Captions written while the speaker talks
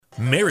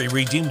Mary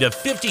redeemed a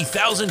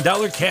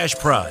 $50,000 cash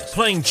prize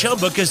playing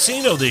Chumba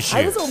Casino this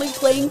year. I was only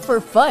playing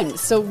for fun,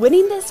 so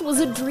winning this was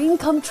a dream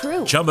come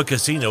true. Chumba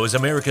Casino is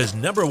America's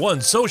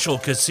 #1 social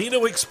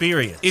casino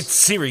experience. It's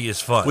serious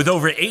fun. With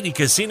over 80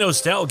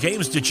 casino-style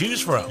games to choose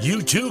from,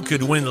 you too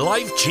could win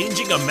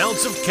life-changing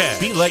amounts of cash.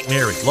 Be like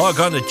Mary. Log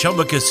on to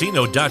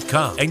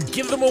ChumbaCasino.com and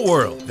give them a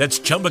whirl. That's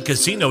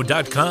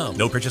ChumbaCasino.com.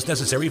 No purchase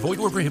necessary. Void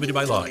where prohibited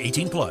by law.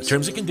 18 plus.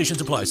 Terms and conditions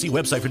apply. See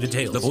website for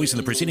details. The voice in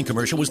the preceding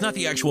commercial was not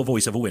the actual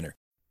voice of a winner.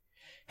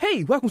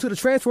 Hey, welcome to the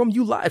Transform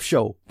You Live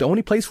Show, the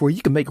only place where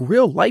you can make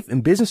real life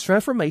and business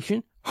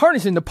transformation,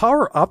 harnessing the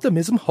power of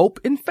optimism,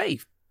 hope, and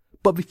faith.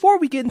 But before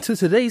we get into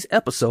today's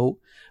episode,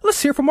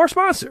 let's hear from our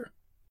sponsor.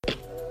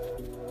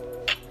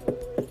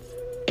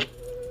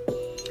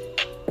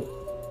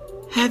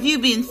 Have you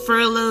been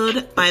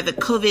furloughed by the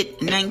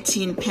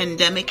COVID-19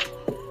 pandemic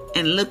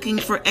and looking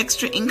for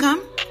extra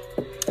income?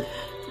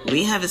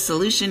 We have a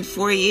solution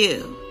for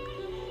you.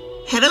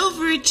 Head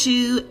over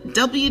to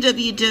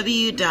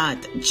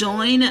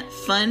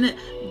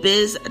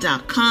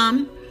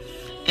www.joinfunbiz.com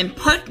and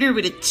partner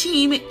with a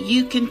team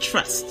you can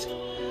trust,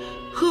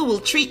 who will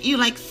treat you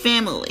like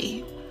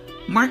family,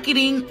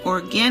 marketing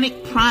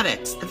organic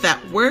products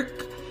that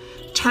work,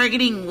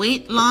 targeting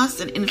weight loss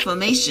and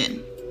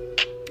inflammation.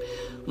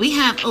 We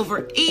have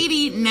over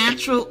 80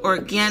 natural,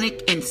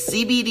 organic, and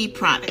CBD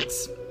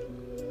products.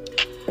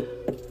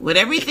 With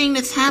everything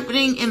that's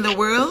happening in the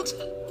world,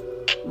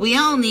 we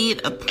all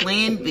need a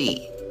plan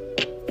B.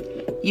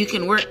 You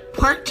can work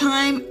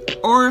part-time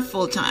or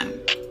full-time.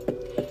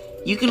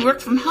 You can work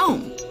from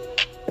home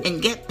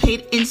and get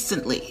paid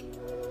instantly.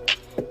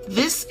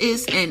 This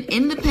is an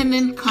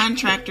independent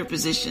contractor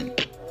position.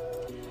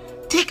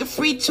 Take a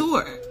free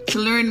tour to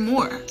learn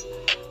more.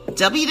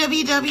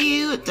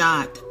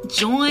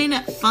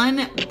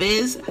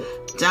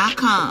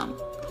 www.joinfunbiz.com.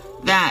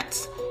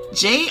 That's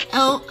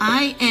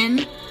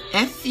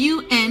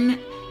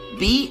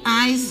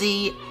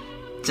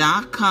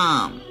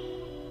JOINFUNBIZ.com.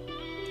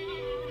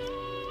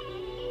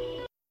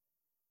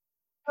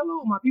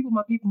 Hello, my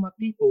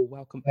people.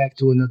 Welcome back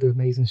to another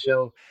amazing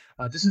show.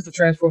 This is the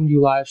Transform You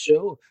Live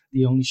Show,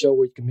 the only show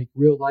where you can make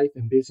real life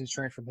and business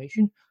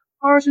transformation,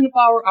 harnessing the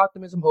power,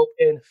 optimism, hope,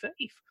 and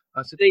faith.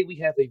 Today we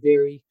have a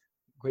very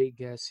great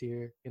guest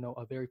here,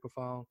 a very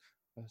profound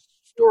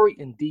story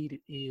indeed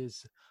it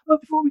is.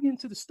 But before we get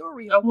into the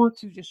story, I want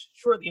to just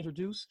shortly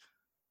introduce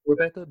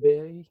Rebecca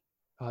Berry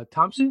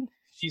Thompson.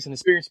 She's an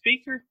experienced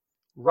speaker,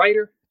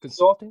 writer,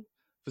 consultant,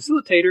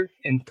 facilitator,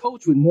 and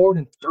coach with more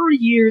than 30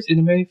 years in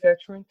the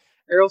manufacturing,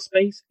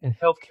 aerospace, and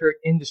healthcare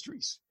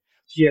industries.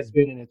 She has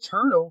been an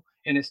internal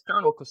and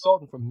external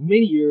consultant for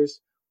many years,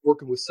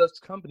 working with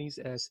such companies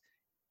as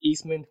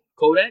Eastman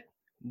Kodak,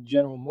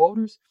 General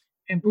Motors,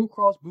 and Blue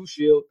Cross Blue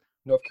Shield,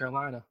 North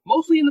Carolina,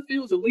 mostly in the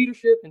fields of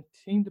leadership and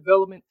team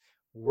development,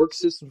 work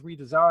systems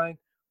redesign,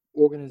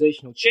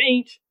 organizational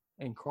change,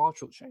 and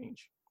cultural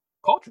change.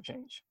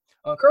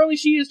 Currently,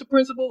 she is the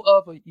principal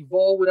of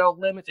Evolve Without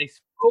Limits, a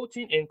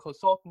coaching and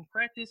consulting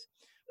practice,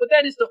 but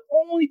that is the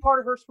only part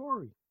of her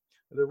story.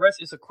 The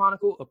rest is a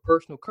chronicle of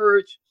personal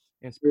courage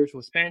and spiritual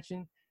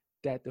expansion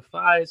that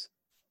defies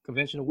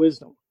conventional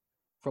wisdom.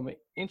 From an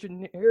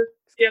engineer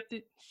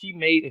skeptic, she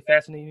made a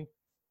fascinating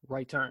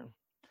right turn.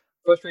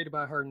 Frustrated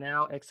by her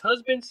now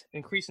ex-husband's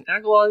increasing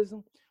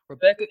alcoholism,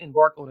 Rebecca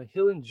embarked on a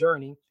healing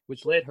journey,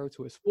 which led her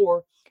to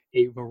explore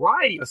a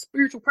variety of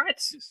spiritual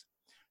practices.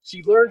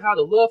 She learned how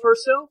to love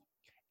herself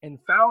and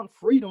found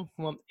freedom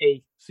from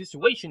a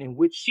situation in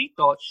which she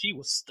thought she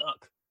was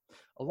stuck.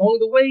 Along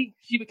the way,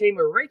 she became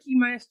a Reiki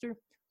master,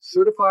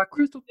 certified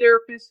crystal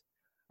therapist,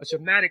 a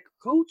shamanic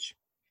coach,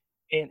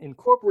 and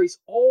incorporates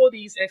all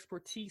these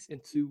expertise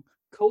into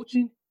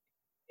coaching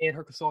and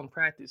her consulting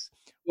practice.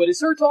 But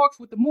it's her talks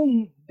with the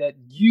moon that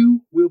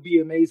you will be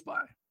amazed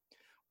by.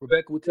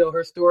 Rebecca will tell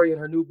her story in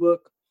her new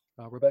book,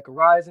 Rebecca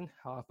Rising,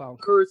 How I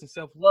Found Courage and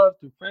Self-Love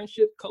Through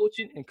Friendship,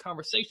 Coaching, and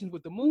Conversations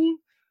with the Moon,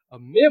 a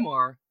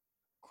memoir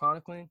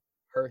chronicling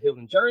her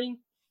healing journey.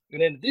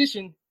 And in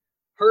addition,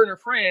 her and her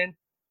friend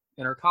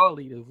and her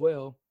colleague as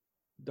well,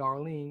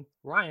 Darlene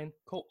Ryan,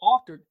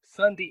 co-authored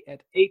Sunday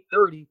at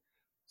 8:30,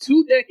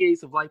 2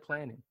 decades of life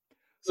planning.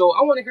 So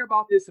I want to hear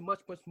about this and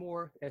much, much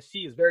more, as she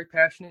is very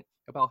passionate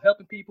about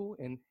helping people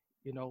and,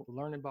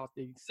 learning about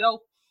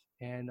themselves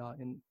and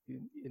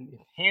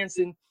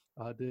enhancing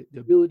the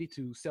ability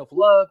to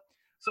self-love.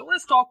 So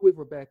let's talk with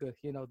Rebecca.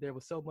 There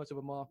was so much of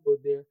a mouthful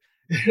there.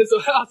 So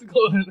how's it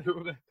going,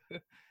 Rebecca?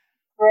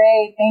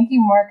 Great. Thank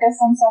you,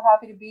 Marcus. I'm so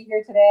happy to be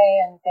here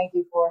today, and thank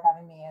you for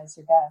having me as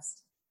your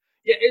guest.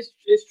 Yeah,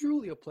 it's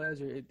truly a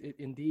pleasure.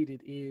 Indeed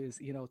it is,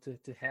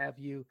 to have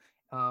you.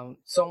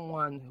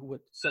 Someone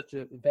with such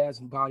a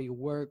vast body of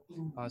work,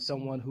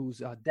 someone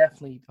who's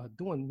definitely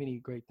doing many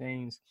great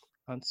things.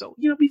 So,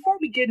 before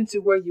we get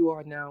into where you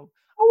are now,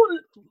 I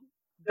want to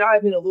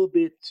dive in a little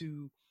bit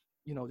to,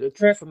 the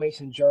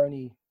transformation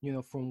journey,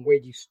 from where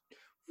you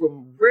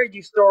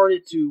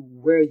started to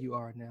where you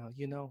are now,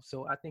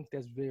 So I think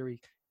that's very,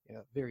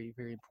 very,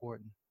 very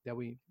important that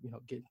we,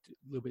 get a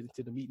little bit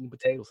into the meat and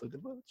potatoes of the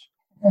lunch.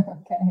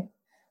 Okay.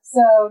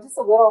 So just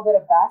a little bit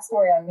of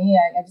backstory on me.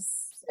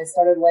 I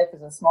started life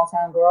as a small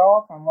town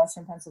girl from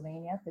Western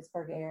Pennsylvania,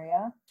 Pittsburgh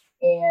area,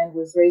 and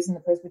was raised in the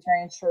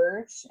Presbyterian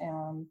church.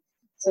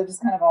 So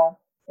just kind of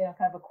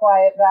a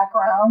quiet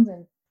background,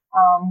 and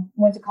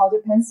went to college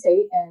at Penn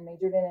State and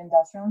majored in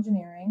industrial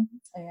engineering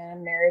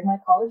and married my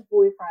college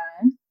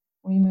boyfriend.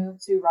 We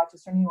moved to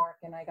Rochester, New York,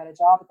 and I got a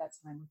job at that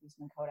time with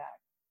Eastman Kodak.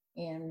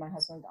 And my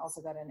husband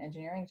also got an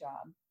engineering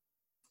job.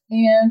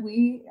 And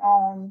we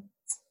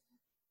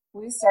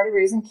started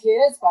raising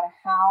kids, bought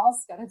a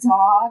house, got a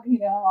dog,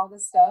 all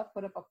this stuff,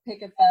 put up a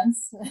picket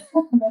fence.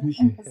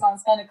 That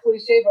sounds kind of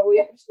cliche, but we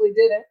actually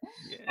did it.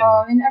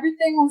 Yeah. And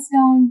everything was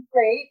going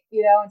great,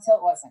 until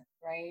it wasn't,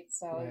 right?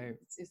 So right.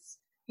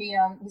 He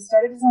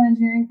started his own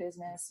engineering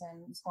business,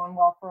 and it was going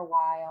well for a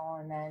while,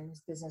 and then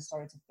his business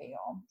started to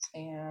fail,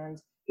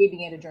 and he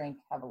began to drink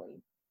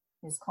heavily.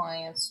 His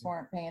clients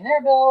weren't paying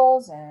their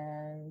bills,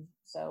 and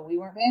so we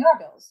weren't paying our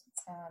bills.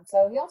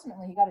 So he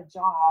got a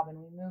job, and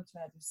we moved to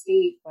another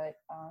state, but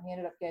he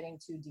ended up getting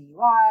 2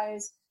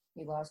 DUIs.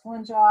 He lost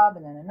one job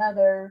and then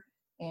another,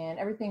 and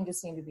everything just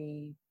seemed to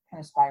be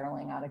kind of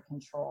spiraling out of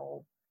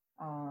control.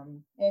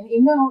 And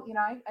even though,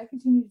 I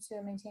continued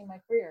to maintain my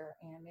career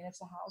and manage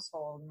the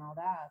household and all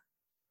that.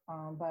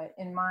 But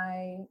in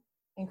my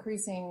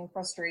increasing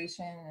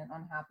frustration and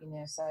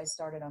unhappiness, I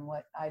started on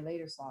what I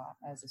later saw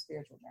as a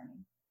spiritual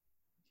journey.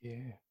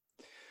 Yeah.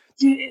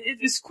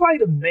 It's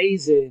quite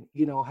amazing,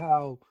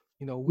 how,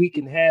 we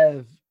can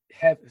have,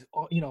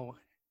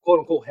 quote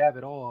unquote, have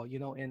it all,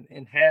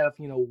 and have,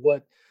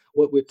 what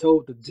we're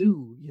told to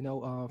do,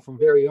 from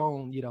very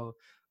own,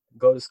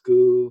 go to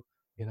school,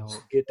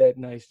 get that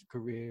nice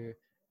career,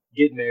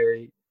 get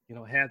married,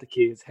 have the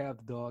kids, have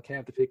the dog,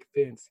 have the picket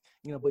fence,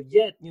 but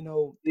yet,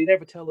 they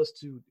never tell us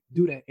to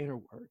do that inner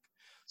work.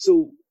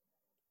 So,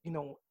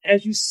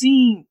 as you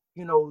seen,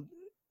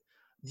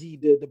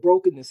 the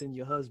brokenness in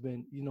your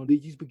husband,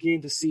 did you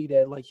begin to see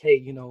that, like, hey,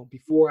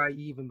 before I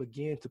even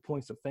begin to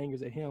point some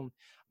fingers at him,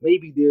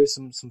 maybe there's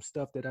some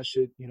stuff that I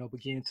should,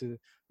 begin to,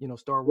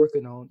 start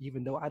working on,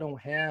 even though I don't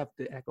have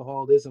the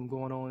alcoholism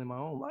going on in my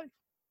own life?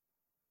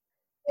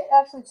 It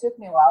actually took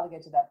me a while to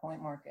get to that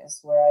point,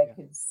 Marcus, where I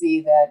could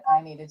see that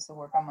I needed to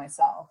work on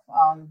myself.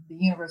 The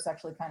universe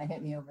actually kind of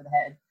hit me over the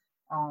head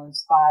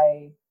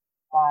by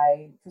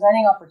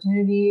presenting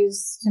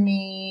opportunities to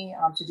me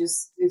to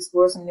just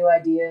explore some new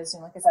ideas.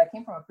 And like I said, I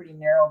came from a pretty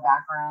narrow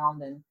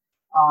background and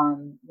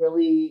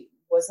really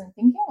wasn't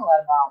thinking a lot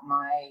about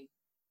my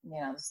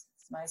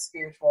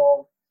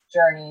spiritual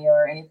journey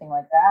or anything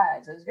like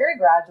that. So it was very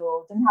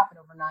gradual. It didn't happen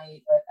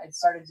overnight, but I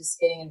started just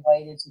getting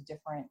invited to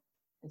different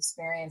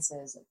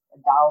experiences, a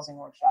dowsing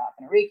workshop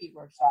and a Reiki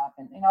workshop.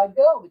 And, I'd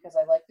go because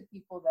I liked the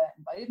people that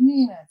invited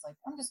me. And it's like,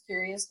 I'm just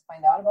curious to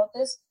find out about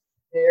this.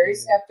 Very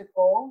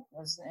skeptical,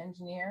 was an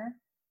engineer.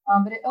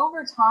 But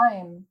over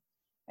time,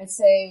 I'd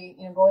say,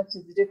 going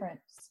through the different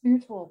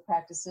spiritual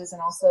practices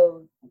and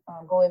also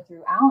going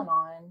through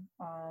Al-Anon,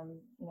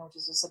 which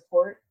is a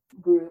support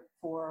group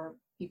for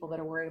people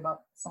that are worried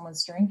about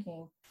someone's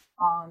drinking,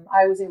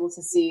 I was able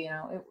to see,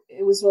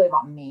 it was really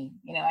about me.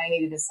 I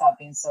needed to stop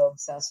being so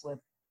obsessed with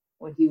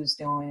what he was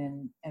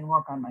doing and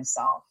work on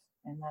myself.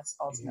 And that's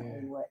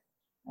ultimately what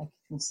I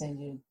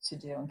continue to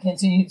do and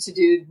continue to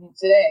do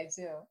today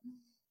too.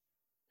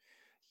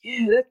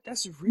 Yeah,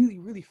 that's really,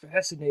 really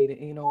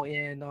fascinating,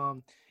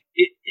 and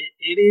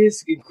it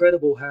is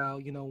incredible how,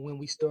 when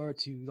we start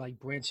to like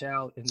branch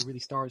out and really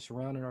start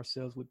surrounding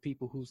ourselves with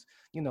people who's,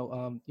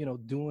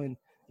 doing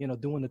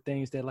the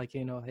things that, like,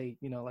 hey,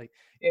 like,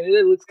 and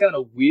it looks kind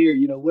of weird,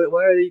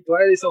 why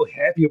are they so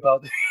happy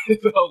about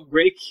about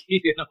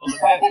Reiki and all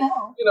that,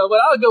 but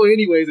I'll go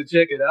anyways and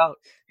check it out,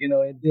 and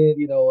then,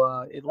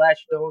 it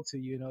latched on to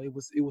you,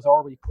 it was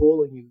already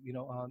pulling you,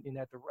 in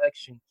that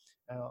direction,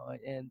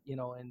 and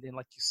then,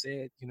 like you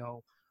said,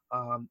 the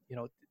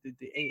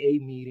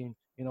AA meeting,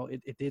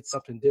 it did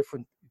something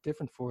different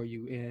for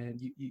you, and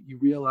you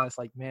realize,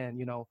 like, man,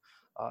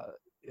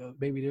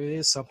 maybe there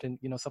is something,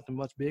 something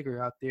much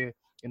bigger out there,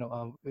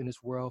 in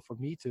this world for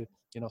me to,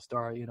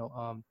 start,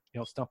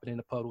 stumping in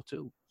the puddle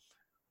too.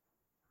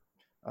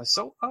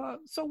 So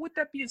with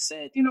that being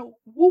said,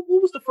 what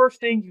was the first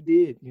thing you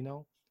did?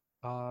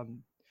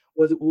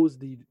 Was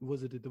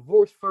it the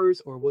divorce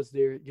first, or was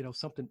there,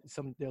 something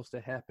else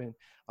that happened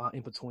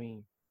in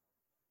between?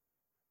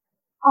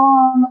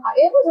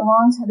 It was a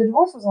long time. The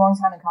divorce was a long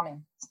time in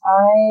coming.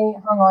 I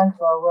hung on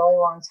for a really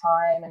long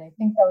time, and I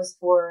think that was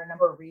for a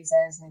number of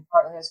reasons. I mean,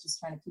 partly I was just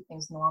trying to keep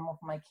things normal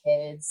for my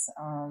kids.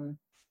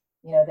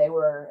 They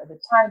were, at the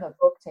time the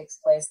book takes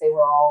place, they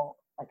were all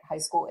like high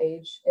school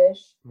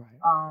age-ish. Right.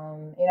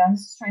 I'm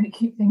just trying to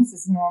keep things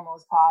as normal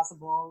as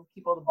possible,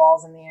 keep all the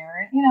balls in the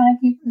air. And, I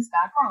came from this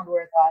background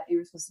where I thought you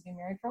were supposed to be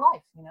married for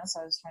life,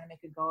 so I was trying to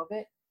make a go of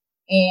it.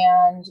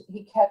 And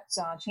he kept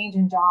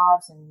changing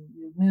jobs, and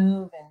we would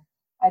move, and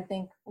I'd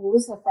think, well,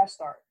 this is a fresh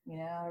start,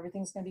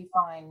 everything's going to be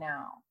fine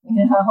now,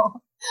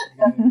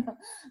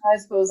 I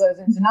suppose I was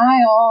in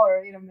denial,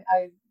 or,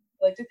 I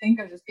like to think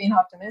of just being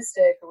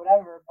optimistic or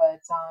whatever, but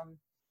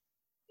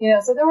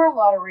So there were a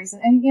lot of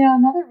reasons. And,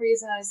 another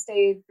reason I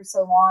stayed for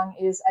so long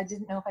is I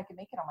didn't know if I could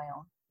make it on my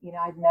own.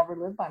 I'd never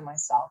lived by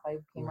myself. I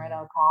came right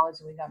out of college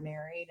and we got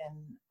married,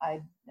 and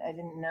I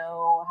didn't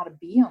know how to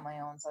be on my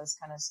own. So I was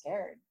kind of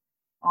scared.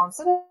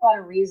 So there are a lot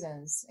of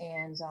reasons.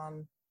 And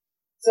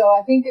so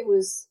I think it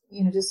was,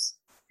 just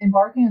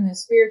embarking on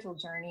this spiritual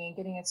journey and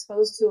getting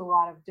exposed to a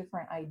lot of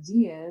different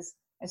ideas.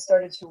 I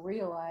started to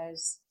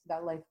realize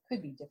that life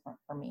could be different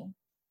for me.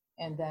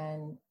 And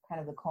then kind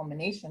of the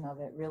culmination of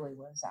it really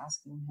was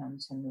asking him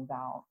to move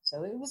out.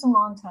 So it was a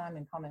long time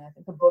in coming. I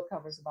think the book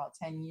covers about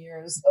 10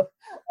 years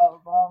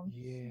of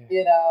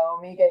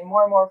me getting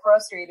more and more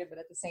frustrated, but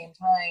at the same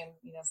time,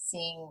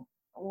 seeing,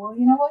 well,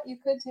 you know what, you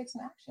could take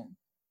some action.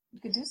 You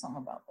could do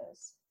something about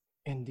this.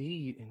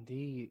 Indeed.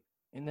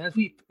 And as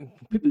we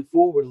pivot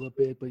forward a little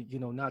bit, but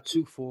not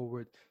too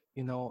forward,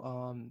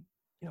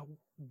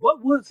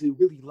 what was it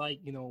really like,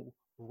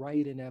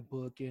 writing that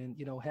book and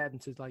having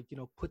to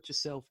put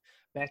yourself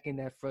back in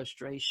that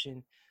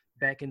frustration,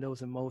 back in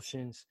those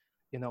emotions.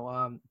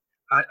 I'm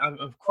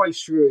quite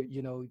sure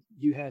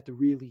you had to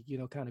really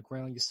kind of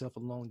ground yourself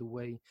along the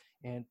way,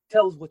 and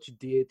tell us what you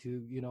did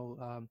to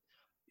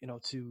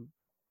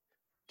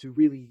to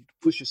really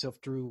push yourself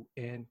through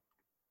and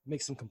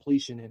make some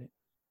completion in it.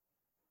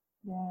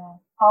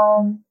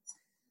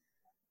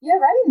 Yeah,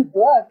 writing the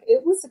book,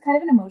 it was a kind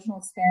of an emotional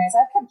experience.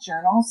 I've kept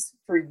journals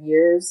for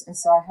years, and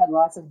so I had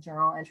lots of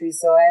journal entries.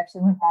 So I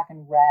actually went back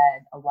and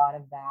read a lot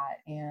of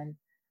that. And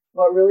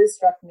what really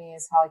struck me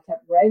is how I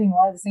kept writing a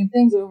lot of the same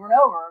things over and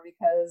over,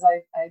 because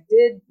I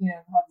did,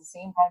 have the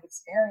same kind of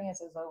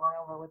experiences over and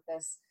over with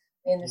this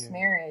in this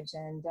marriage.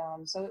 And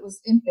so it was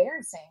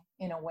embarrassing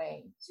in a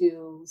way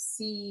to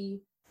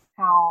see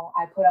how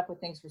I put up with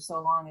things for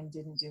so long and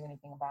didn't do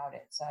anything about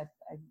it. So I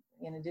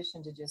in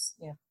addition to just,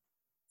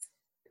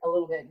 a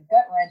little bit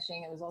gut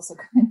wrenching, it was also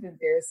kind of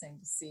embarrassing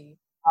to see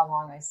how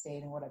long I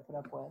stayed and what I put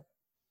up with.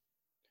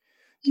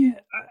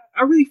 Yeah,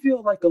 I really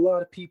feel like a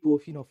lot of people,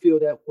 feel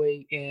that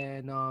way,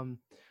 and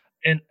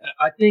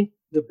I think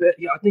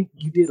I think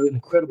you did an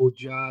incredible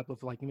job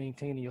of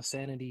maintaining your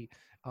sanity.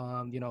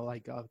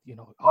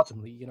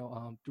 Ultimately,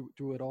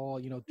 through it all,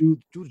 through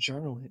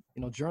journaling.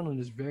 Journaling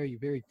is very,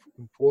 very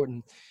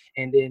important,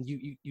 and then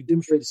you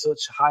demonstrated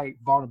such high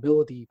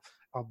vulnerability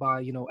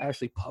by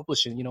actually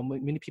publishing.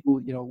 Many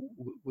people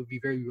would be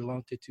very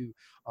reluctant to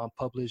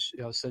publish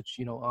such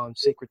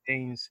sacred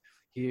things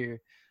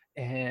here,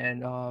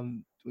 and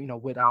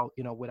without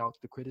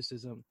the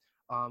criticism.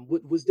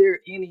 Was there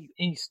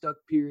any stuck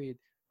period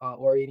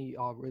or any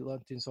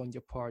reluctance on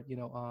your part?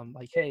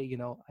 Hey,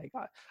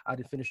 I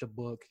didn't finish the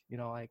book.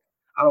 I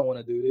don't want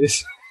to do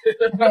this.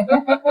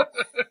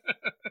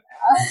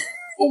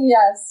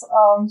 Yes,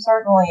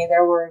 certainly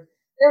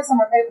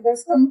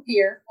there's some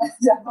fear,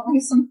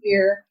 definitely some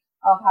fear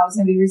of how it's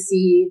going to be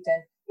received.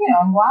 And,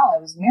 and while I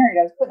was married,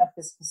 I was putting up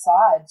this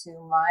facade to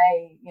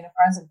my,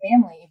 friends and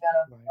family, even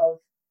of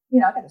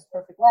I got this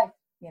perfect life,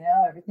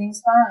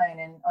 everything's fine.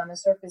 And on the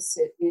surface,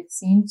 it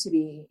seemed to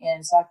be.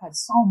 And so I've had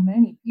so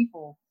many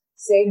people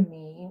say to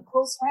me,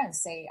 close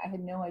friends say, I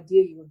had no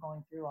idea you were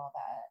going through all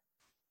that.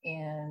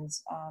 And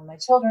my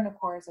children, of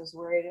course, I was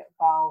worried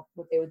about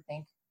what they would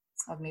think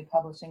of me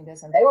publishing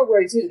this. And they were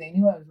worried too. They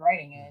knew I was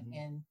writing it. Mm-hmm.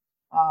 And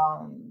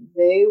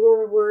they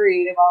were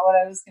worried about what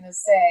I was going to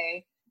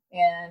say.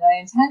 And I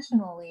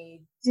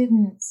intentionally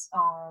didn't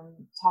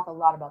talk a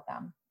lot about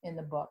them in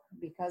the book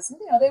because,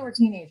 they were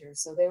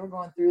teenagers. So they were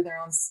going through their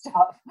own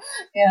stuff.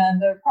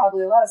 And there are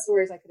probably a lot of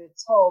stories I could have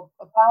told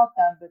about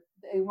them, but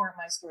they weren't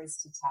my stories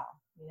to tell.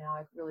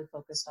 I really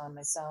focused on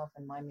myself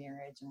and my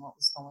marriage and what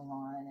was going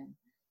on.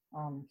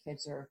 And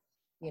kids are,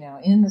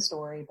 in the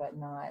story, but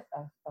not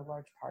a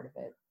large part of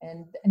it.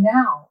 And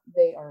now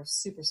they are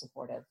super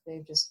supportive.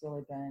 They've just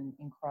really been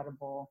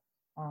incredible.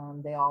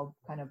 They all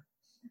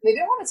they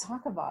didn't want to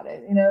talk about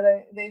it.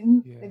 They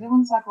didn't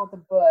want to talk about the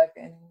book,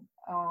 and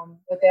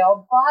but they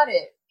all bought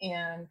it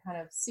and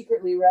kind of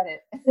secretly read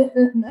it,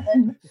 and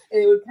then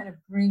it would kind of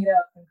bring it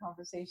up in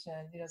conversation.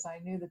 So I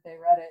knew that they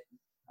read it,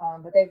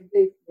 but they've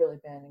really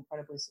been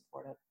incredibly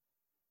supportive.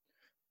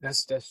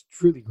 That's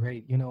truly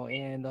great,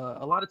 and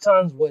a lot of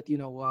times what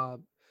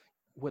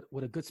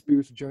a good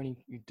spiritual journey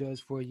does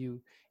for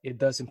you, it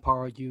does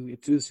empower you.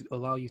 It does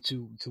allow you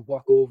to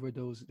walk over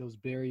those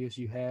barriers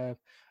you have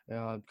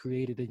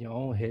created in your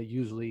own head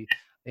usually,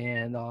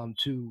 and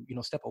to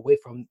step away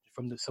from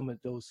some of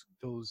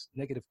those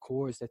negative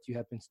chords that you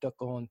have been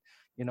stuck on,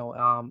 and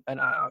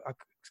I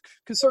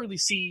can certainly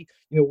see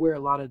where a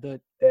lot of that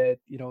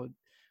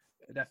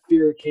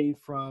fear came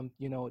from,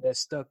 that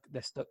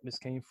stuckness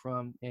came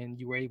from, and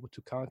you were able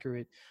to conquer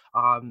it.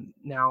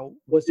 Now,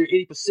 was there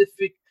any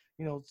specific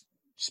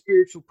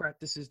spiritual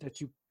practices that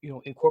you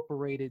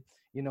incorporated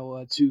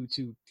to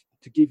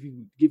give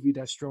you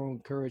that strong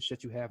courage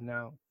that you have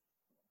now?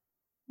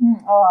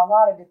 A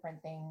lot of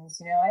different things.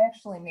 I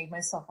actually made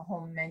myself a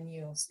whole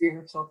menu of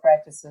spiritual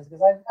practices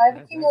because I've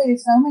accumulated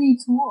so many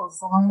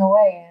tools along the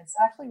way, and it's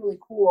actually really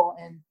cool.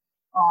 And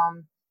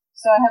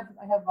so I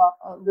have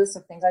a list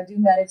of things. I do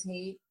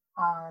meditate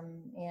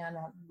and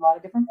a lot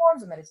of different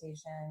forms of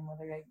meditation,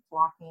 whether like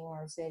walking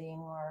or sitting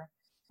or,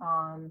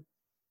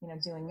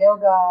 doing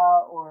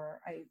yoga, or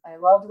I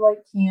love to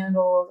light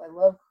candles. I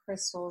love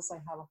crystals. I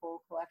have a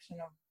whole collection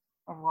of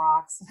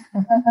rocks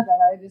that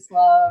I just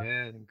love.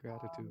 Yeah, and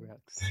gratitude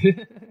rocks.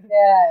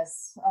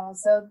 Yes.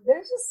 So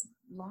there's just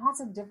lots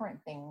of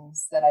different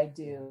things that I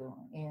do,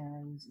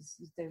 and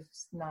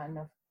there's not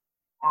enough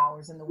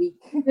hours in the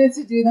week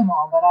to do them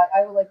all. But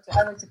I like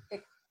to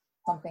pick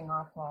something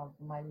off of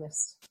my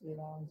list,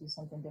 and do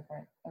something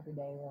different every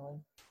day, really.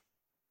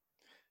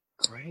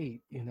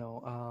 Great,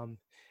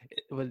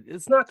 but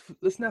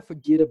let's not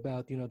forget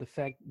about the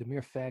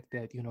mere fact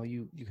that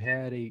you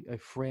had a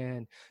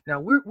friend. Now,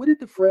 where did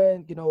the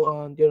friend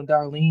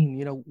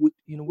Darlene,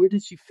 where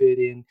did she fit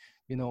in?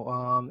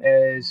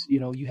 As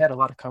you had a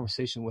lot of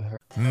conversation with her.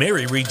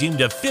 Mary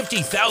redeemed a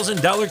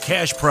 $50,000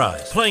 cash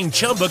prize playing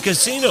Chumba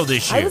Casino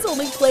this year. I was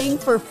only playing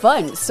for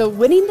fun, so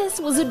winning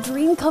this was a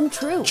dream come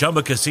true.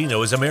 Chumba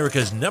Casino is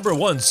America's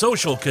 #1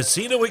 social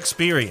casino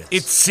experience.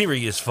 It's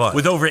serious fun.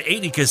 With over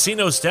 80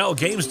 casino-style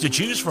games to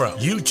choose from,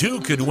 you too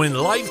could win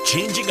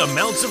life-changing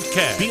amounts of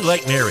cash. Be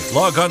like Mary.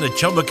 Log on to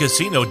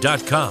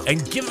ChumbaCasino.com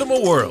and give them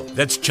a whirl.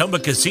 That's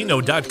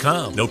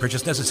ChumbaCasino.com. No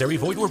purchase necessary.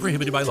 Void or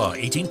prohibited by law.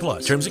 18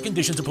 plus. Terms and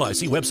conditions apply.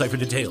 See website for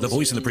details. The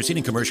voice in the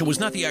preceding commercial was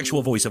not the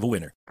actual voice of a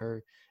winner.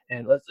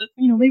 And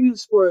maybe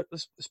let's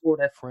explore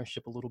that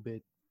friendship a little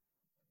bit.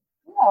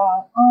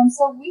 Yeah.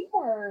 So we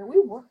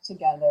worked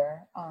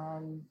together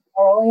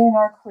early in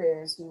our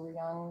careers. We were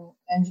young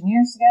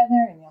engineers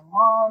together and young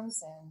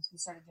moms, and we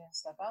started doing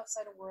stuff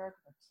outside of work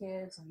with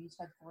kids, and we each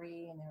had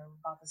 3, and they were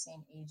about the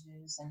same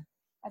ages. And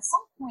at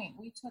some point,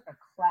 we took a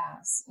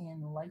class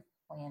in life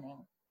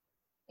planning.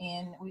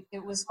 And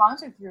it was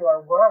sponsored through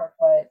our work,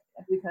 but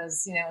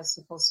because, it's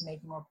supposed to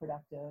make you more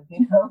productive,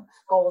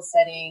 goal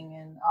setting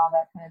and all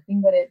that kind of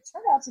thing. But it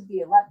turned out to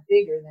be a lot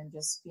bigger than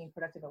just being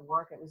productive at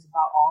work. It was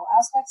about all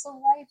aspects of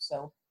life.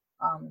 So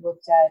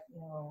looked at,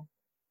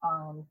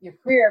 your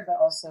career, but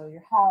also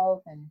your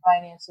health and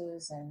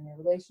finances and your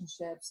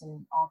relationships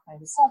and all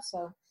kinds of stuff.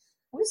 So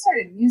we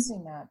started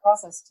using that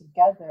process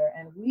together,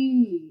 and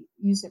we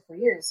used it for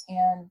years.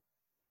 And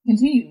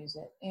continue to use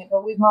it,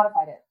 but we've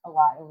modified it a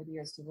lot over the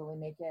years to really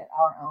make it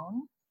our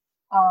own.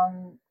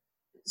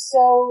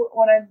 So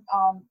when I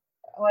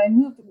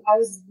moved, I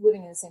was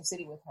living in the same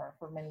city with her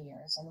for many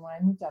years, and when I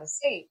moved out of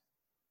state,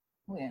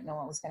 we didn't know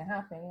what was going to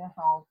happen.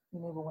 How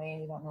you move away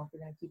and you don't know if you're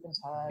going to keep in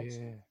touch.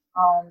 Yeah.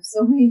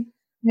 So we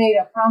made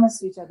a promise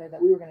to each other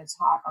that we were going to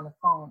talk on the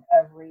phone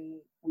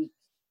every week,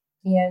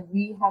 and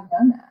we have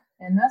done that.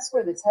 And that's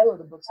where the title of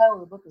the book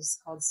is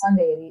called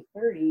Sunday at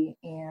 8:30,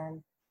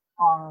 and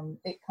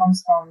it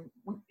comes from,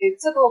 it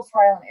took a little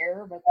trial and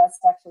error, but that's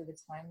actually the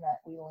time that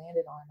we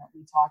landed on, that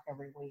we talk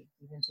every week,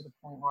 even to the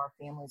point where our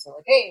families are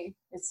like, hey,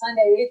 it's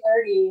Sunday,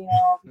 8:30,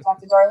 we talk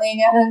to Darlene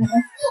yet.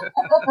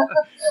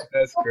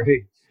 That's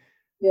great.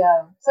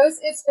 Yeah. So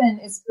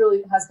it's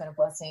really has been a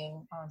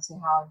blessing to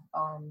have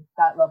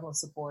that level of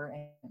support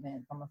and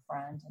commitment from a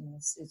friend. I mean,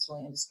 it's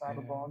really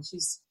indescribable. Yeah. And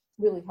she's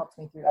really helped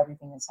me through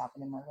everything that's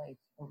happened in my life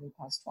over the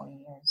past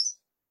 20 years.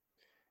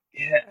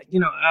 Yeah,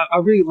 I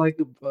really like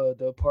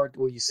the part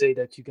where you say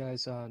that you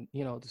guys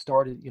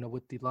started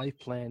with the life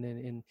plan,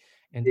 and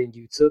then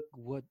you took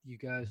what you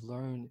guys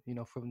learned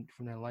from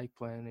that life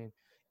plan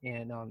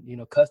and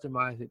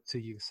customize it to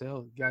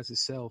yourself, guys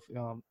itself.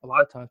 A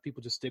lot of times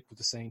people just stick with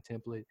the same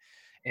template,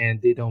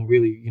 and they don't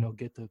really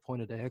get to the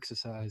point of the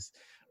exercise.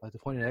 The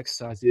point of the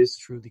exercise is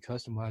to truly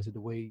customize it the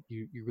way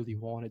you really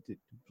want it to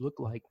look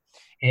like,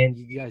 and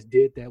you guys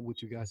did that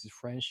with your guys'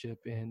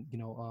 friendship, and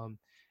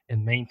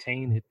and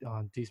maintain it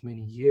these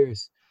many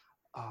years.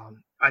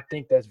 I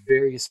think that's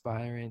very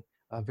inspiring,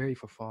 very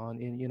for fun,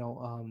 and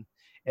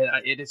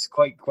it is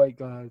quite funny,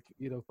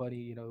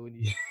 when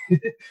you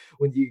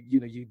when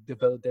you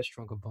develop that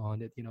stronger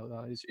bond that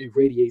it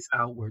radiates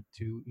outward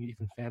to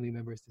even family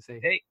members to say,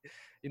 hey,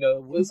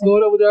 what's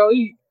going on with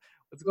Ali?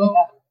 What's going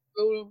on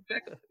with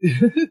Becca?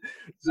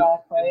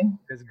 Exactly.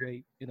 That's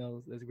great.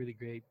 That's really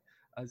great.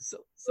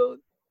 So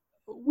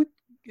with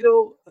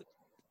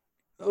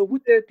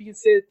with that being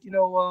said, you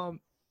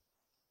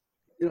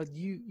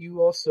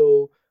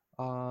also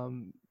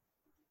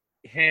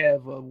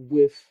have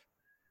with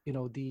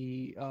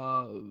the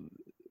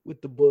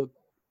with the book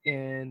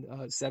and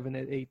 7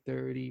 at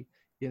 8:30.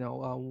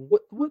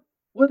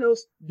 What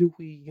else do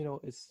we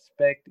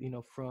expect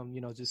from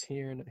just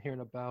hearing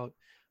about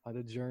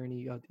the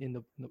journey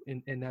in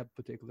that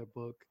particular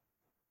book?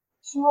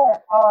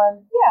 Sure.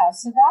 Yeah.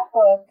 So that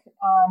book,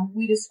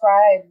 we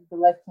describe the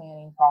life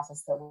planning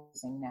process that we're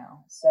using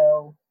now.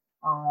 So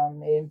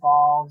it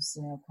involves,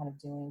 kind of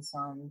doing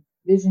some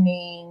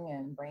visioning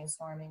and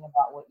brainstorming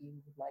about what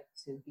you would like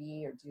to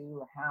be or do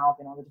or have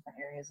in all the different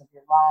areas of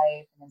your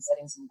life, and then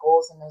setting some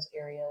goals in those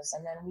areas.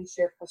 And then we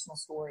share personal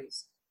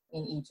stories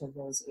in each of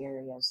those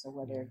areas. So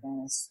whether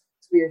again it's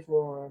spiritual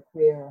or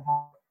career or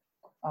health,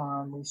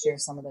 we share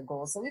some of the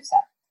goals that we've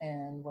set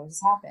and what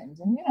has happened.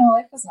 And,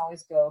 life doesn't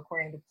always go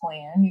according to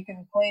plan. You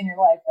can plan your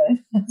life, but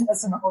it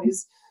doesn't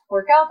always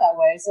work out that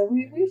way. So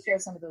we share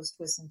some of those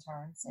twists and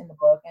turns in the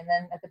book. And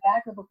then at the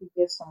back of the book, we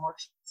give some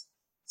worksheets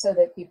so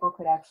that people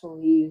could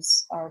actually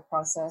use our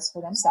process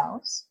for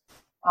themselves.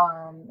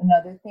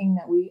 Another thing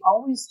that we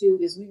always do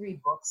is we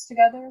read books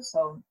together.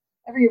 So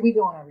every year we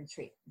go on a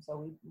retreat. So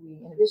we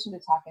in addition to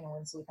talking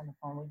once a week on the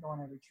phone, we go on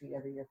a retreat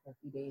every year for a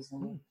few days,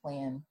 and we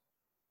plan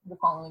the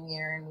following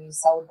year, and we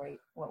celebrate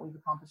what we've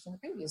accomplished in the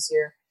previous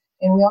year.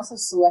 And we also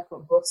select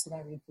what books we're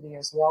going to read for the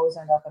year. So we always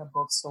end up at a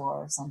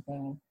bookstore or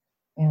something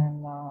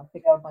and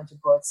pick out a bunch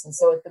of books. And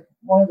so at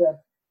one of the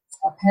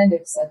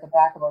appendix at the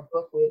back of our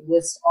book, we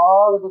list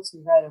all the books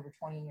we've read over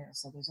 20 years.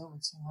 So there's over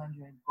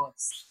 200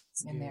 books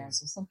in there.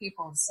 So some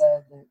people have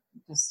said that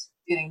just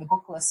getting the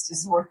book list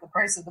is worth the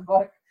price of the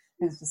book.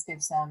 It just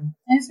gives them,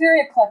 and it's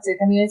very eclectic.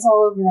 I mean, it's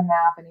all over the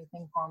map.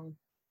 Anything from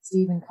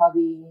Stephen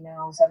Covey,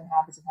 7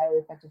 Habits of Highly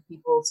Effective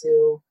People,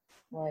 to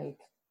like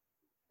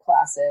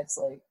classics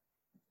like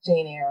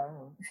Jane Eyre,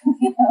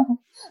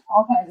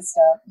 all kinds of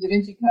stuff. Da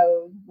Vinci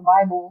Code, the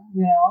Bible,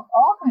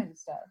 all kinds of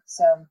stuff.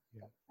 So,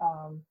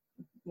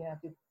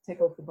 if you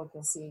take a look at the book,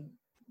 you'll see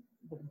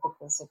the book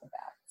list at the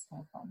back. It's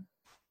kind of fun.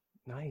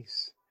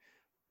 Nice.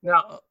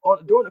 Now,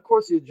 during the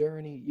course of your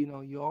journey,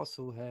 you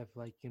also have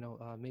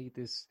made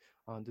this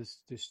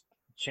this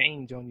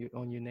change on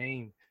your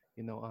name.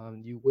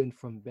 You went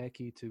from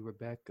Becky to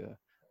Rebecca.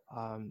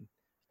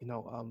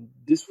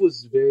 This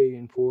was very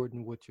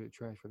important with your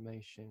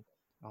transformation.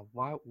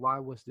 Why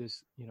was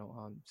this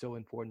so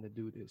important to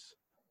do this?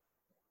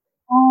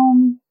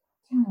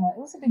 Yeah, it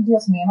was a big deal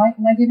to me.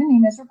 My given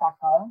name is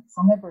Rebecca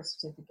from my birth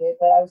certificate,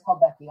 but I was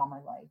called Becky all my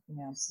life.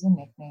 This is a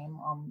nickname.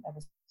 Ever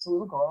since a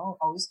little girl,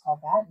 always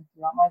called that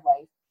throughout my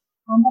life.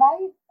 But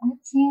I've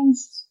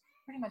changed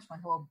pretty much my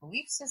whole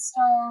belief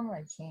system.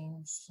 I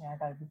changed. I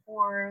got a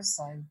divorce.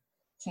 I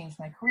changed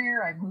my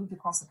career. I moved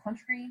across the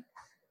country.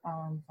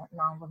 Now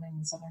I'm living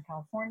in Southern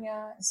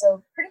California.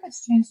 So pretty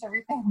much changed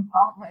everything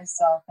about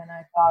myself. And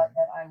I thought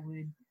that I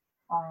would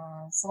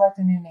select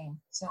a new name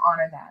to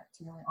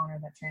really honor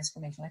that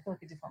transformation. I feel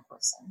like a different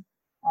person.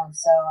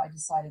 So I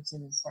decided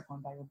to start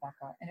going by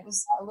Rebecca. And it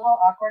was a little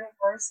awkward at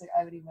first. Like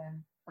I would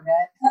even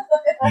forget.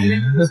 I'd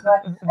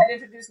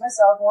introduce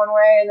myself one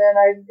way, and then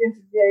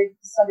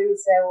somebody would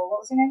say, well,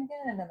 what was your name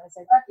again? And then I'd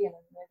say Becky, and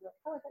then they'd be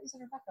like, oh, I thought you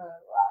said Rebecca.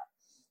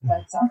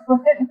 But it's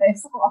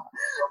a little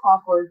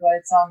awkward.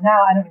 But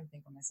now I don't even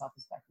think of myself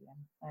as Becky.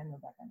 I'm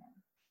Rebecca now.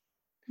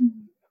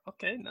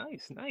 Okay,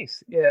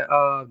 nice. Yeah,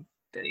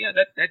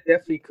 that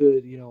definitely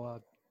could,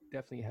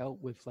 definitely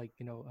help with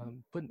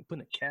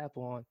putting a cap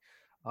on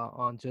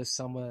just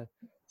some of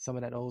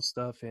that old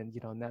stuff, and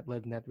not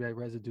letting that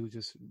residue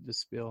just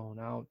spill on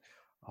out.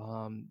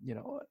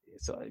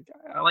 So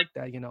I like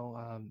that.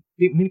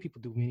 Many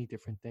people do many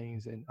different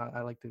things, and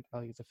I like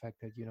the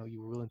fact that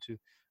you were willing to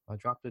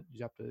drop the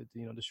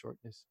the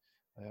shortness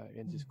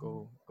and just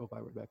go by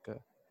Rebecca.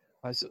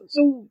 So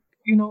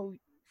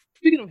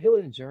speaking of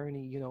healing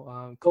journey,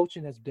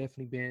 coaching has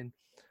definitely been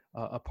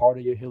a part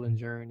of your healing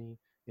journey.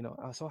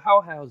 So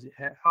how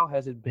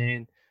has it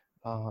been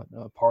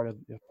a part of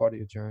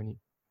your journey?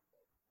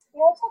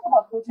 Yeah, I talk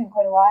about coaching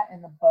quite a lot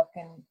in the book,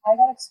 and I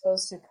got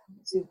exposed to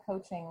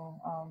coaching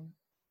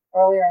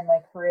earlier in my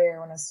career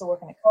when I was still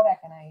working at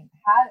Kodak, and I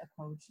had a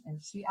coach,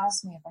 and she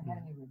asked me if I had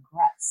any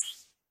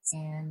regrets.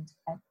 And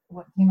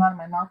what came out of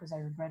my mouth was I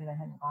regretted I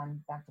hadn't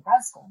gone back to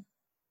grad school.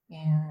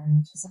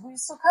 And she said, well, you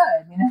still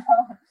could,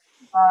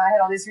 I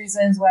had all these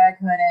reasons why I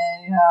couldn't,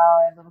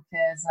 I had little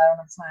kids, I don't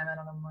have time, I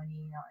don't have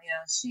money,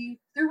 she,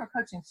 through her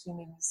coaching, she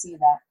made me see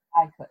that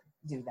I could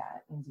do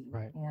that indeed.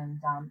 Right. And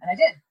I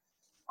did.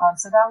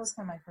 So that was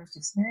kind of my first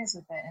experience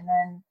with it. And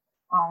then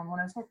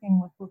when I was working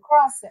with Blue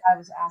Cross, I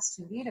was asked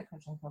to lead a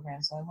coaching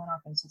program. So I went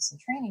off and took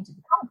some training to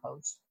become a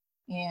coach.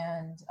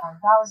 And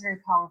that was very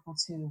powerful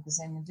too,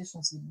 because in addition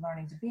to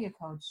learning to be a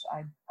coach,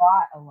 I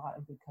got a lot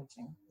of good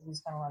coaching. We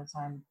spent a lot of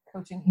time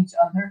coaching each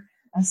other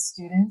as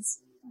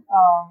students.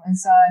 And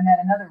so I met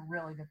another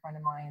really good friend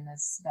of mine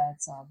that's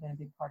been a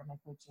big part of my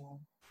coaching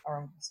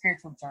or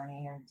spiritual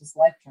journey or just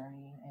life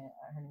journey.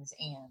 Her name is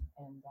Anne.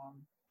 And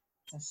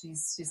so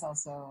she's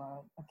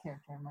also a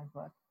character in my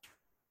book.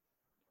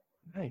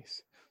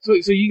 Nice. So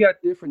you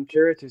got different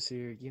characters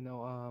here,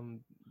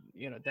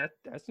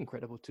 that's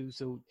incredible too.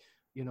 So,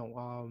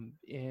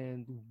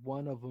 and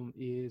one of them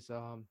is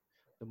the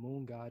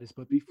moon goddess.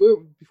 But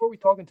before we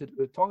talk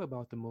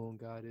about the moon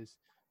goddess,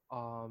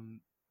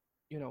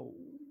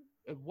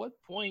 at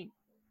what point,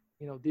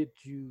 did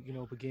you,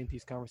 begin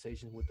these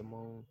conversations with the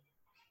moon?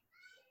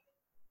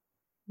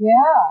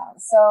 Yeah.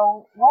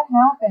 So what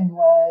happened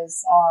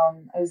was,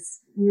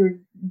 we were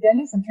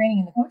getting some training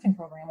in the coaching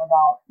program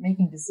about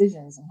making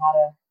decisions and how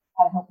to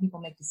help people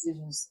make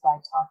decisions by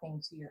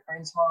talking to your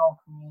internal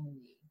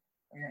community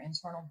or your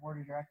internal board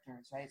of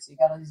directors, right? So you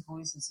got all these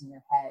voices in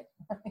your head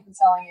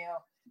telling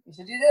you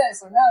should do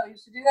this or no, you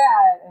should do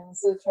that, and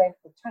so trying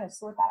to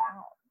sort that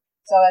out.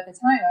 So at the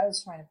time, I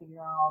was trying to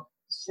figure out,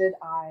 should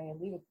I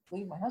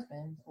leave my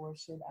husband or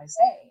should I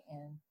stay?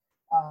 And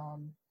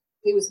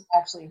he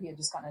had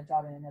just gotten a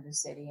job in another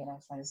city, and I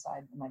was trying to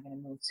decide, am I going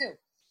to move too?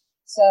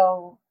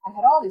 So I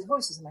had all these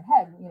voices in my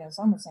head.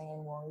 Some were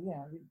saying, well, you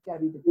got to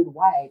be the good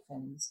wife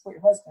and support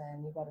your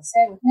husband. You got to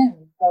stay with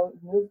him. Go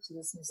move to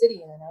this new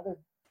city. And then others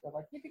were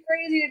like, you'd be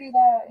crazy to do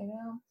that.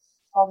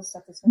 All the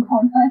stuff that's been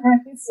going on,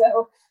 right? So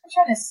I'm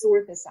trying to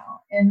sort this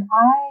out. And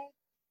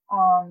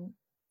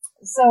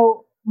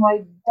so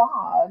my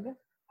dog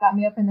got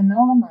me up in the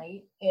middle of the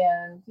night,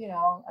 and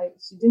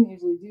she didn't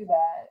usually do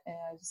that, and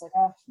I was just like,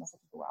 oh, she must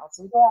have to go out.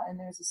 So we go out, and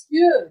there's this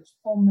huge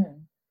full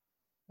moon,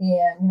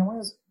 and one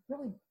of those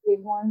really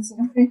big ones, you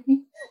know what I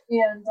mean?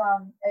 And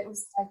I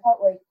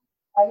felt like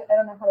I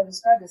don't know how to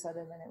describe this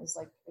other than it was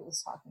like it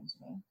was talking to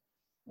me,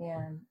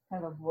 and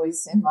kind of a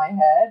voice in my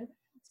head.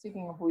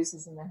 Speaking of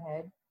voices in the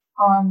head,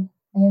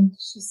 and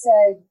she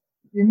said,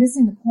 "You're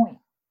missing the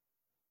point."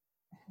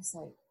 I was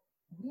like,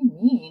 what do you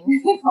mean?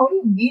 What do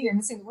you mean you're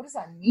missing? What does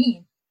that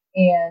mean?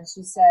 And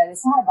she said,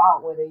 it's not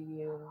about whether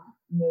you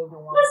move to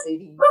one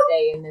city, you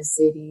stay in this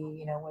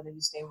city, whether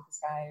you stay with this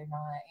guy or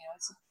not.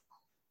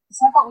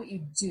 It's not about what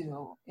you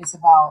do. It's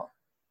about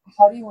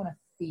how do you want to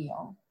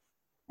feel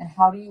and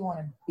how do you want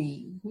to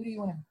be? Who do you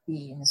want to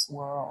be in this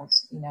world?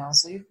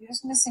 So you're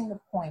just missing the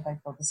point by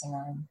focusing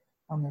on,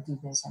 I'm going to do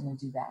this, I'm going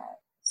to do that.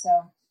 So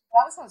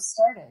that was how it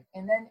started.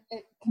 And then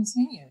it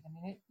continued. I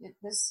mean,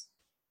 this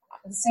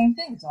the same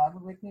thing. Dog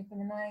would wake me up in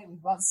the night.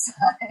 We'd go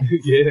outside.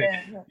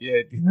 Yeah.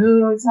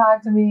 Moon would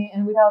talk to me,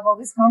 and we'd have all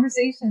these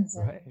conversations.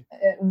 And Right.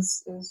 it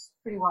was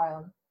pretty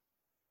wild.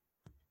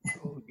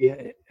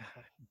 Yeah,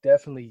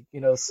 definitely.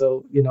 That's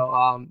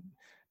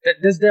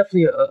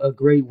definitely a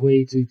great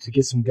way to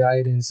get some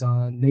guidance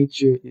on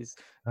nature is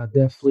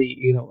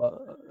definitely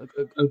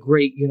a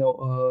great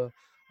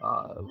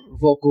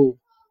vocal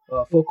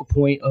focal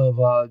point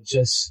of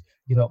just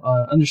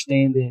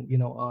understanding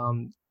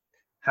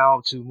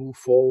how to move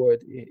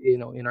forward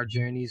in our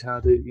journeys, how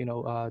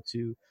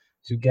to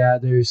to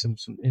gather some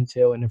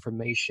intel and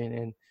information,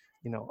 and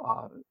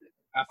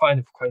I find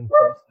it quite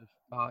impressive.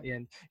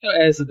 And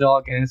as the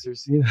dog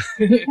answers,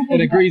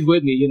 and agrees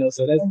with me,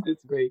 so that's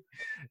great.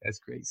 That's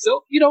great.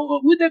 So,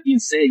 with that being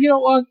said,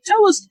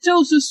 tell us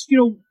just,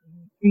 the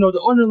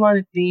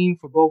underlying theme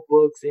for both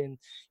books, and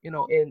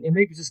and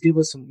maybe just give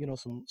us some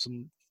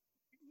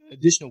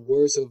additional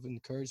words of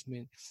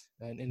encouragement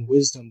and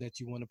wisdom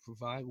that you want to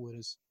provide with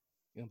us,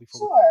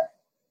 before. Sure.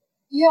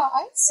 Yeah,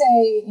 I'd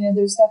say,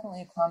 there's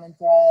definitely a common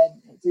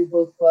thread through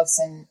both books,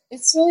 and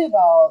it's really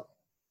about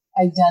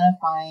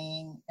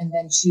identifying and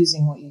then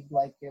choosing what you'd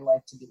like your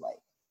life to be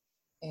like,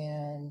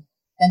 and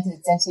then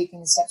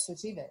taking the steps to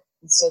achieve it.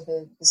 And so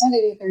the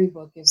Sunday at 8:30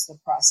 book gives the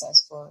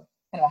process for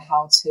kind of a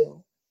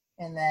how-to,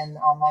 and then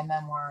my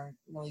memoir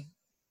really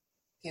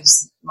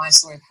gives my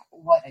story of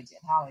what I did,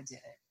 how I did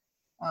it.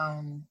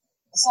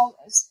 So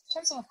in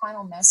terms of a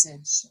final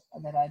message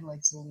that I'd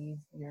like to leave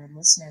your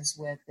listeners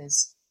with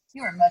is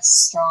you are much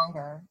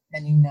stronger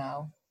than you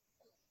know,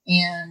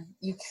 and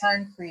you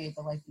can create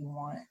the life you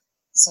want.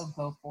 So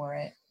go for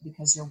it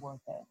because you're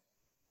worth it.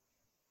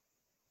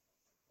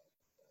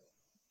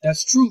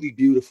 That's truly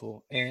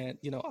beautiful, and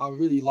I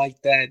really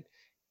like that,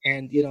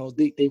 and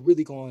they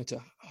really going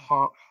to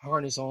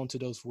harness on to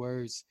those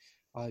words.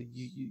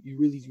 You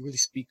really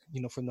speak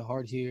from the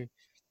heart here,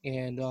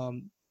 and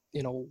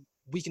you know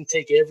we can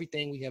take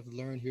everything we have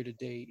learned here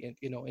today, and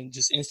and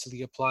just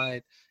instantly apply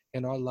it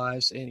in our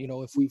lives. And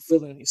if we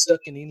feeling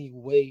stuck in any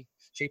way,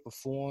 shape, or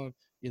form,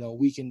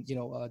 we can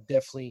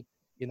definitely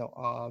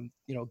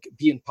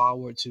be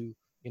empowered to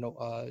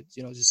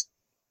just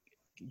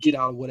get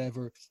out of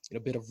whatever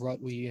bit of rut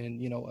we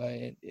in,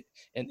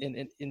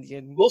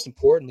 and most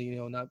importantly,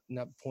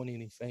 not pointing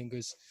any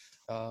fingers.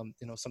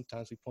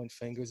 Sometimes we point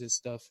fingers at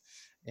stuff,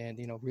 and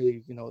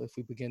really, if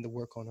we begin to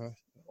work on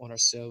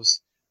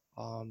ourselves,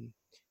 and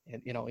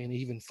and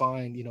even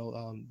find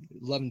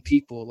loving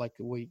people like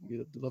the way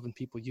loving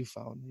people you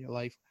found in your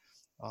life,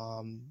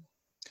 um,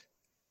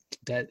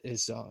 that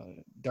is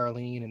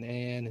Darlene and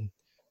Ann, and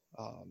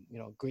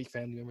great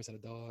family members and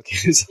a dog.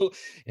 So,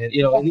 and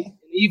and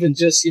even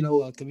just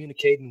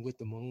communicating with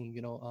the moon,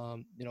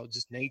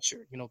 just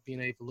nature,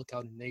 being able to look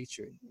out in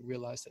nature and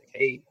realize that,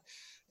 hey,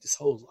 this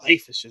whole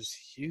life is just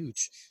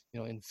huge,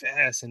 and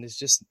vast, and it's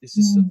just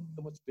so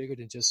much bigger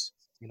than just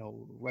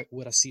right,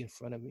 what I see in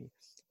front of me.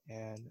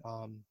 And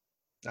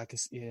I can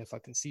see, if I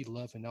can see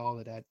love and all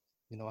of that,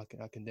 I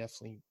can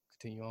definitely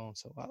continue on.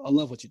 So I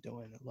love what you're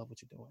doing. I love what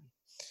you're doing.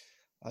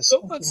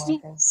 So Thank you, so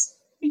Marcus.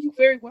 you're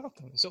very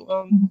welcome. So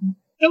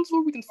tell us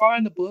where we can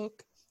find the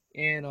book,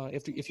 and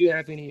if you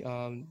have any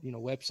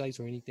websites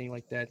or anything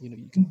like that,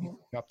 you can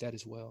drop that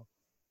as well.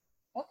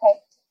 Okay.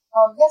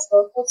 Yes,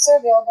 both books are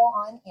available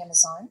on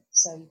Amazon.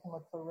 So you can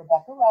look for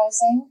Rebecca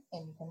Rising,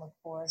 and you can look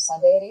for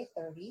Sunday at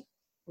 8:30,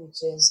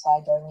 which is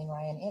by Darlene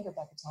Ryan and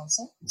Rebecca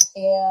Thompson.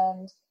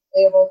 And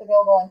they are both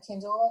available on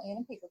Kindle and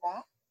in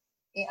paperback.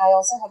 And I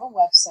also have a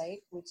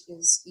website, which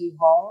is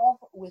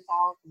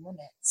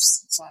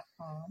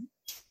evolvewithoutlimits.com.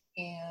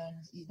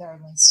 And there are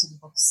links to the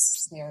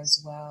books there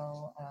as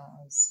well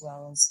as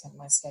kind of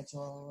my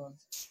schedule of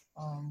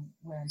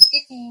where I'm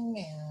speaking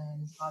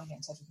and how to get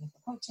in touch with me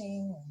for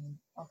coaching and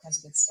all kinds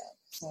of good stuff.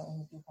 So, and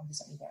you can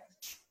visit me there.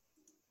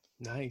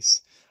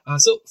 Nice.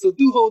 So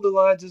do hold the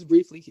line just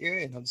briefly here,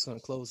 and I'm just going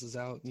to close this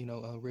out,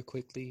 real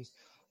quickly.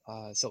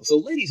 So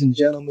ladies and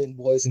gentlemen,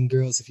 boys and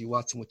girls, if you're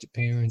watching with your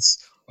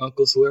parents,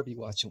 uncles, whoever you're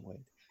watching with,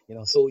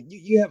 so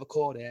you have a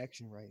call to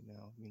action right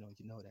now. You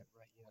know that,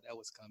 right? That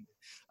was coming.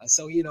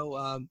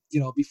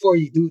 Before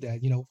you do that,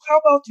 how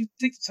about you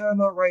take the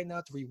time out right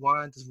now to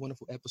rewind this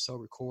wonderful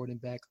episode, recording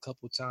back a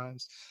couple of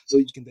times, so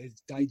you can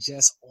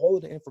digest all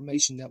of the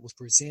information that was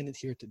presented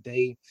here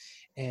today,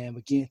 and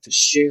begin to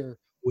share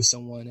with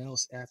someone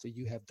else after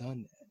you have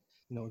done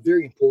that.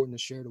 Very important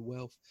to share the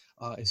wealth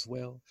as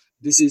well.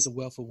 This is a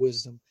wealth of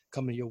wisdom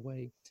coming your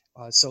way.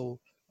 So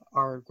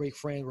our great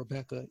friend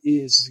Rebecca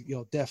is,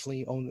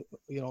 definitely on,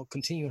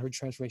 continuing her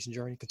transformation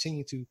journey,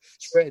 continue to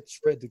spread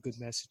the good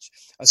message.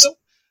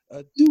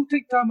 Do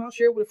take time out,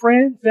 share it with a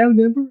friend,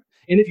 family member.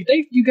 And if you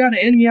think you got an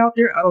enemy out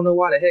there, I don't know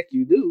why the heck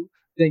you do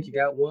think you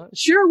got one.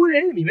 Share it with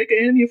an enemy. Make an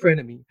enemy a friend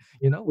of me.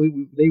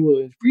 They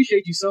will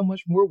appreciate you so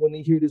much more when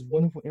they hear this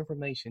wonderful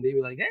information. They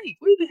be like, hey,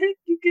 where the heck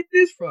you get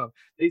this from?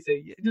 They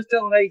say, yeah, just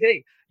tell them,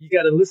 hey, you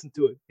got to listen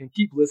to it and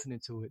keep listening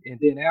to it. And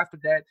then after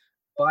that,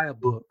 buy a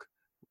book.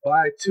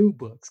 Buy 2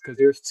 books, because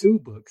there's 2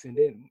 books, and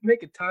then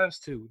make it times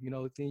 2.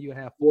 Then you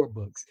have 4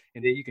 books,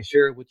 and then you can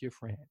share it with your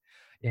friend.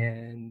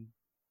 And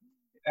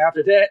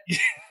after that,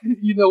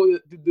 you know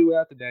what to do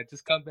after that.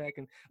 Just come back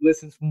and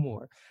listen for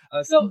more.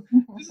 So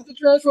this is the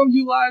Transform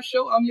You Live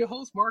show. I'm your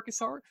host, Marcus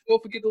Hart.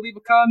 Don't forget to leave a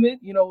comment.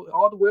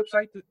 All the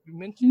websites that you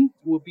mentioned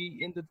will be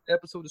in the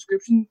episode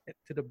description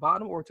to the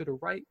bottom or to the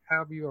right,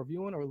 however you are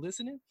viewing or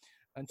listening.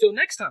 Until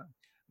next time,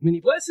 many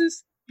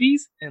blessings,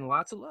 peace, and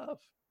lots of love.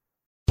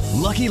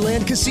 Lucky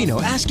Land Casino,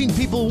 asking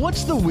people,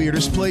 what's the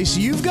weirdest place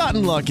you've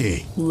gotten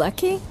lucky?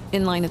 Lucky?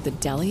 In line at the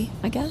deli,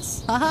 I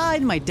guess? Aha,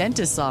 in my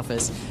dentist's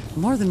office.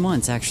 More than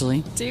once,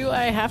 actually. Do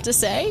I have to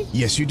say?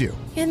 Yes, you do.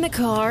 In the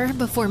car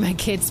before my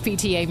kids'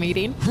 PTA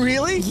meeting.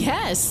 Really?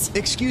 Yes.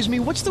 Excuse me,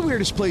 what's the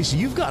weirdest place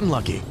you've gotten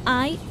lucky?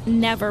 I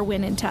never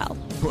win and tell.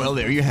 Well,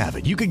 there you have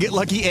it. You can get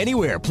lucky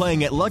anywhere,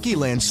 playing at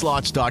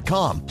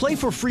LuckyLandSlots.com. Play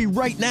for free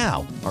right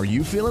now. Are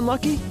you feeling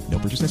lucky? No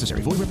purchase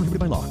necessary. Void where prohibited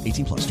by law.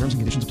 18+. Terms and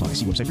conditions apply.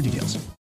 See website for details.